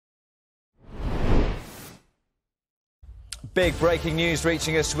Big breaking news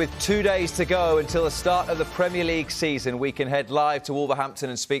reaching us with 2 days to go until the start of the Premier League season. We can head live to Wolverhampton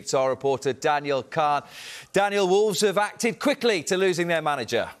and speak to our reporter Daniel Khan. Daniel, Wolves have acted quickly to losing their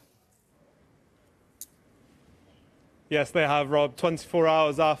manager. Yes, they have, Rob. 24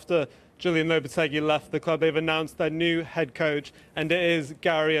 hours after Julen Lopetegui left the club, they've announced their new head coach, and it is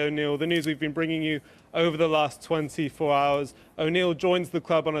Gary O'Neill. The news we've been bringing you over the last 24 hours. O'Neill joins the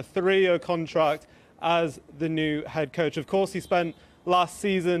club on a 3-year contract as the new head coach. Of course, he spent last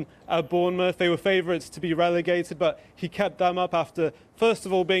season at Bournemouth. They were favourites to be relegated, but he kept them up after, first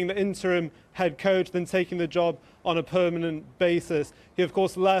of all, being the interim head coach, then taking the job on a permanent basis. He, of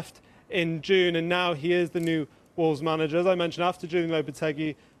course, left in June, and now he is the new Wolves manager. As I mentioned, after Julen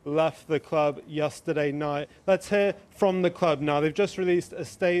Lopetegui left the club yesterday night. Let's hear from the club now. They've just released a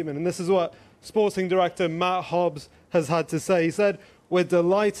statement, and this is what Sporting Director Matt Hobbs has had to say. He said, "We're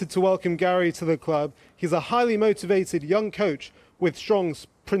delighted to welcome Gary to the club. He's a highly motivated young coach with strong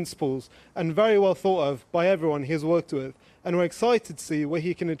principles and very well thought of by everyone he has worked with. And we're excited to see what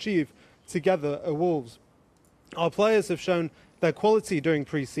he can achieve together at Wolves. Our players have shown their quality during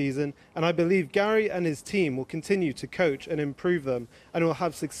pre-season, and I believe Gary and his team will continue to coach and improve them and will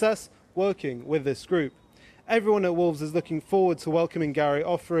have success working with this group. Everyone at Wolves is looking forward to welcoming Gary,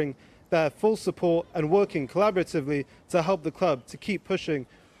 offering their full support and working collaboratively to help the club to keep pushing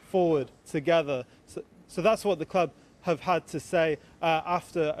forward together." So that's what the club have had to say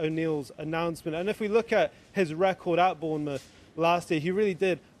after O'Neill's announcement. And if we look at his record at Bournemouth last year, he really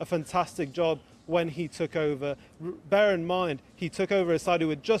did a fantastic job when he took over. Bear in mind, he took over a side who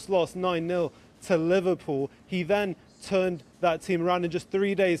had just lost 9-0 to Liverpool. He then turned that team around in just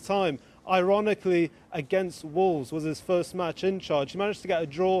 3 days' time. Ironically, against Wolves was his first match in charge. He managed to get a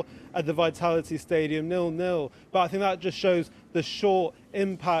draw at the Vitality Stadium, 0-0. But I think that just shows the short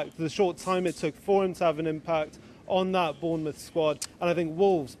impact, the short time it took for him to have an impact on that Bournemouth squad. And I think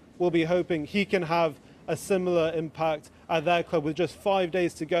Wolves will be hoping he can have a similar impact at their club with just 5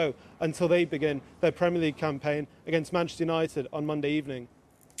 days to go until they begin their Premier League campaign against Manchester United on Monday evening.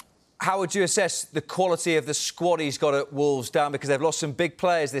 How would you assess the quality of the squad he's got at Wolves, Dan, because they've lost some big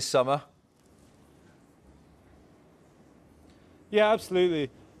players this summer? Yeah, absolutely,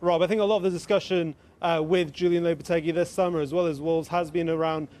 Rob. I think a lot of the discussion with Julen Lopetegui this summer, as well as Wolves, has been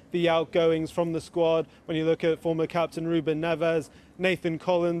around the outgoings from the squad. When you look at former captain Ruben Neves, Nathan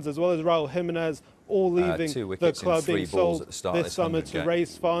Collins, as well as Raul Jimenez, all leaving the club, being sold this summer to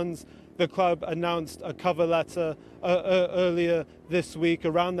raise funds. The club announced a cover letter earlier this week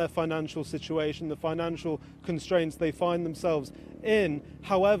around their financial situation, the financial constraints they find themselves in.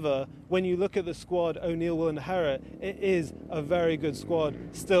 However, when you look at the squad O'Neill will inherit, it is a very good squad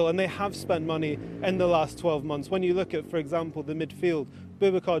still, and they have spent money in the last 12 months. When you look at, for example, the midfield,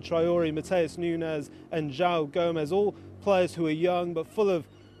 Boubacar Traoré, Mateus Nunes and João Gomez, all players who are young but full of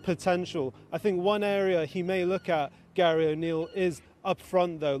potential. I think one area he may look at, Gary O'Neill, is up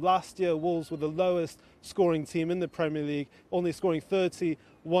front, though. Last year, Wolves were the lowest scoring team in the Premier League, only scoring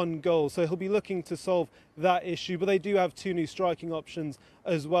 31 goals. So he'll be looking to solve that issue. But they do have 2 new striking options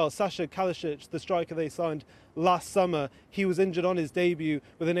as well. Sasha Kalisic, the striker they signed last summer, he was injured on his debut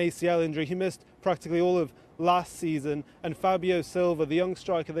with an ACL injury. He missed practically all of last season. And Fabio Silva, the young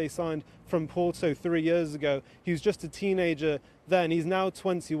striker they signed from Porto 3 years ago, he was just a teenager then. He's now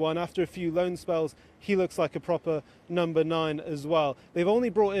 21. After a few loan spells, he looks like a proper number 9 as well. They've only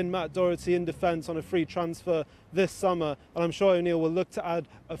brought in Matt Doherty in defence on a free transfer this summer, and I'm sure O'Neill will look to add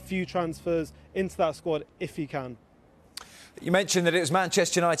a few transfers into that squad if he can. You mentioned that it was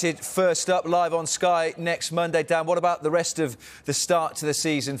Manchester United first up, live on Sky next Monday. Dan, what about the rest of the start to the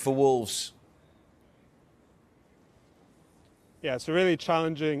season for Wolves? Yeah, it's a really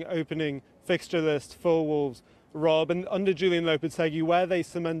challenging opening fixture list for Wolves, Rob. And under Julen Lopetegui, where they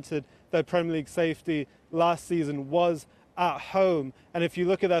cemented their Premier League safety last season was at home. And if you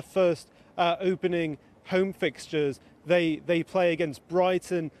look at their first opening home fixtures, they play against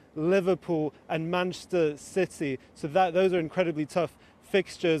Brighton, Liverpool and Manchester City. So those are incredibly tough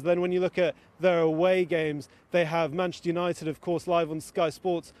fixtures. Then when you look at their away games, they have Manchester United, of course, live on Sky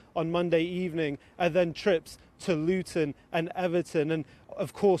Sports on Monday evening, and then trips to Luton and Everton. And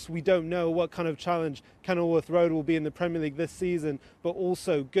of course, we don't know what kind of challenge Kenilworth Road will be in the Premier League this season, but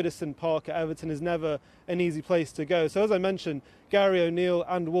also Goodison Park at Everton is never an easy place to go. So as I mentioned, Gary O'Neill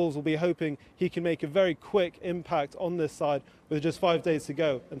and Wolves will be hoping he can make a very quick impact on this side with just 5 days to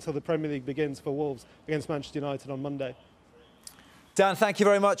go until the Premier League begins for Wolves against Manchester United on Monday. Dan, thank you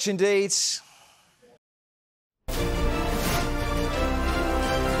very much indeed.